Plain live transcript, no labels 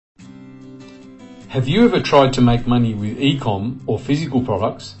Have you ever tried to make money with ecom or physical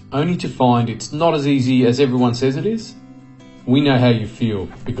products only to find it's not as easy as everyone says it is? We know how you feel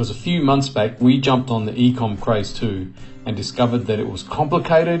because a few months back we jumped on the ecom craze too and discovered that it was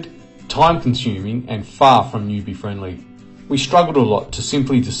complicated, time consuming and far from newbie friendly. We struggled a lot to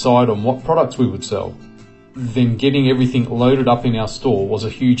simply decide on what products we would sell. Then getting everything loaded up in our store was a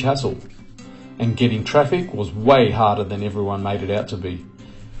huge hassle, and getting traffic was way harder than everyone made it out to be.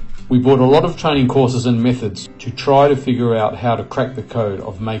 We bought a lot of training courses and methods to try to figure out how to crack the code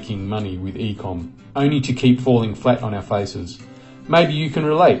of making money with ecom, only to keep falling flat on our faces. Maybe you can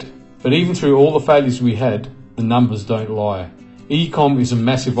relate, but even through all the failures we had, the numbers don't lie. Ecom is a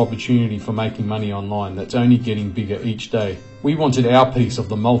massive opportunity for making money online that's only getting bigger each day. We wanted our piece of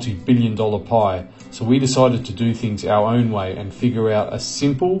the multi-billion-dollar pie, so we decided to do things our own way and figure out a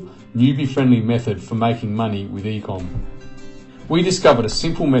simple, newbie-friendly method for making money with ecom. We discovered a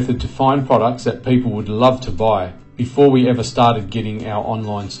simple method to find products that people would love to buy before we ever started getting our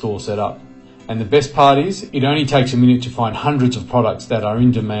online store set up. And the best part is, it only takes a minute to find hundreds of products that are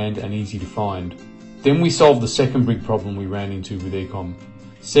in demand and easy to find. Then we solved the second big problem we ran into with ecom,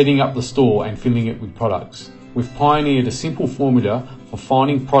 setting up the store and filling it with products. We've pioneered a simple formula for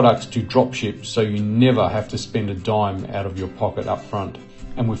finding products to dropship so you never have to spend a dime out of your pocket up front.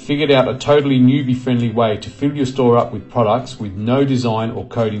 And we've figured out a totally newbie-friendly way to fill your store up with products with no design or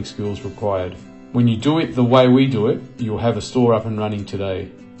coding skills required. When you do it the way we do it, you'll have a store up and running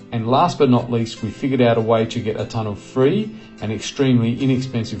today. And last but not least, we figured out a way to get a ton of free and extremely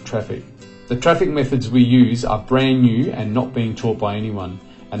inexpensive traffic. The traffic methods we use are brand new and not being taught by anyone,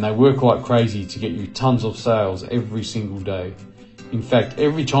 and they work like crazy to get you tons of sales every single day. In fact,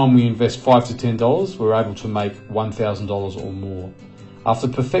 every time we invest $5 to $10, we're able to make $1,000 or more. After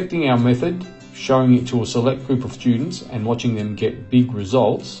perfecting our method, showing it to a select group of students and watching them get big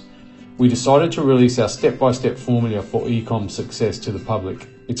results, we decided to release our step-by-step formula for ecom success to the public.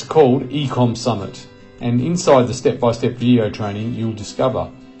 It's called ecom Summit, and inside the step-by-step video training you'll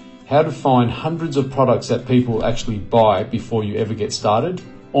discover how to find hundreds of products that people actually buy before you ever get started.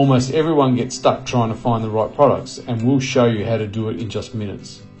 Almost everyone gets stuck trying to find the right products, and we'll show you how to do it in just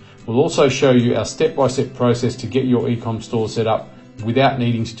minutes. We'll also show you our step-by-step process to get your ecom store set up without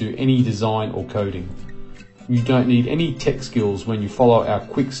needing to do any design or coding. You don't need any tech skills when you follow our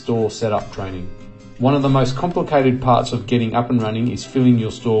quick store setup training. One of the most complicated parts of getting up and running is filling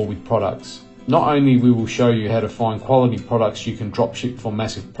your store with products. Not only we will show you how to find quality products you can dropship for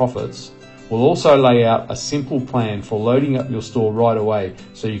massive profits, we'll also lay out a simple plan for loading up your store right away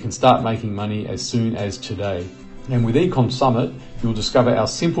so you can start making money as soon as today. And with ecom Summit, you'll discover our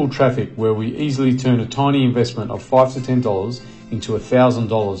simple traffic where we easily turn a tiny investment of $5 to $10 into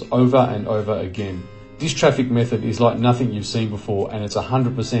 $1,000 over and over again. This traffic method is like nothing you've seen before, and it's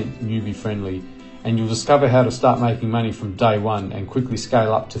 100% newbie friendly. And you'll discover how to start making money from day one and quickly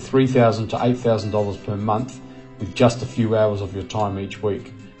scale up to $3,000 to $8,000 per month with just a few hours of your time each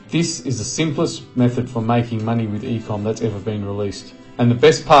week. This is the simplest method for making money with ecom that's ever been released. And the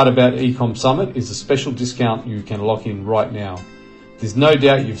best part about ecom Summit is the special discount you can lock in right now. There's no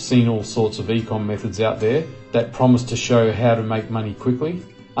doubt you've seen all sorts of ecom methods out there that promise to show how to make money quickly.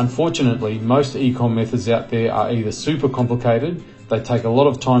 Unfortunately, most ecom methods out there are either super complicated, they take a lot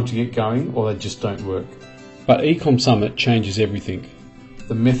of time to get going, or they just don't work. But ecom Summit changes everything.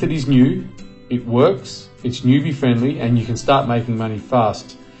 The method is new, it works, it's newbie friendly, and you can start making money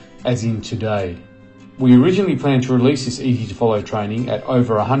fast, as in today. We originally planned to release this easy to follow training at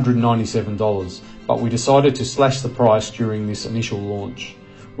over $197, but we decided to slash the price during this initial launch.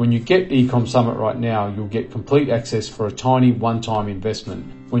 When you get ecom Summit right now, you'll get complete access for a tiny one-time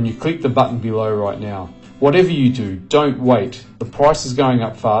investment when you click the button below right now. Whatever you do, don't wait. The price is going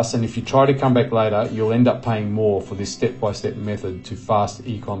up fast, and if you try to come back later, you'll end up paying more for this step-by-step method to fast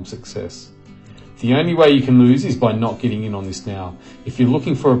ecom success. The only way you can lose is by not getting in on this now. If you're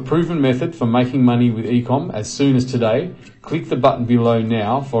looking for a proven method for making money with ecom as soon as today, click the button below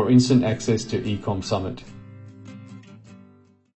now for instant access to ecom Summit.